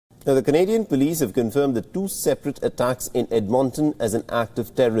Now, the Canadian police have confirmed the two separate attacks in Edmonton as an act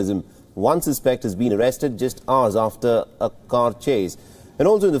of terrorism. One suspect has been arrested just hours after a car chase. And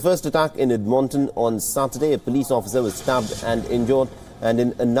also in the first attack in Edmonton on Saturday, a police officer was stabbed and injured. And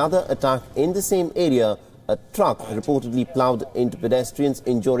in another attack in the same area, a truck reportedly ploughed into pedestrians,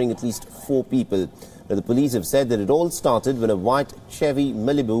 injuring at least 4 people. Now, the police have said that it all started when a white Chevy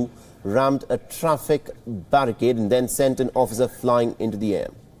Malibu rammed a traffic barricade and then sent an officer flying into the air.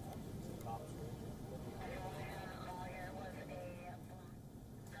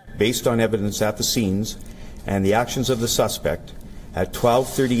 Based on evidence at the scenes and the actions of the suspect, at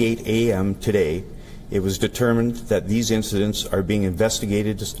 12:38 a.m. today, it was determined that these incidents are being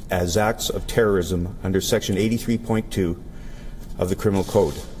investigated as acts of terrorism under Section 83.2 of the Criminal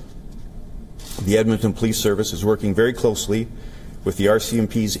Code. The Edmonton Police Service is working very closely with the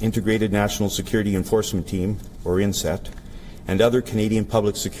RCMP's Integrated National Security Enforcement Team, or INSET, and other Canadian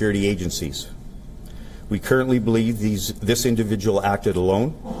public security agencies. We currently believe this individual acted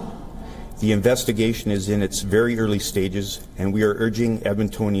alone. The investigation is in its very early stages, and we are urging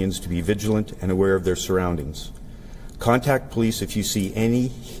Edmontonians to be vigilant and aware of their surroundings. Contact police if you see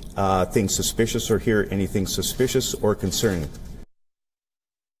anything suspicious or hear anything suspicious or concerning.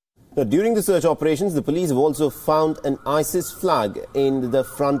 Now, during the search operations, the police have also found an ISIS flag in the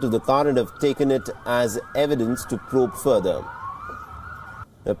front of the car and have taken it as evidence to probe further.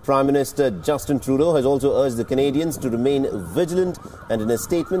 Prime Minister Justin Trudeau has also urged the Canadians to remain vigilant, and in a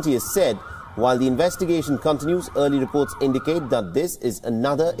statement he has said, while the investigation continues, early reports indicate that this is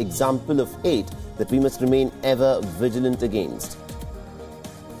another example of hate that we must remain ever vigilant against.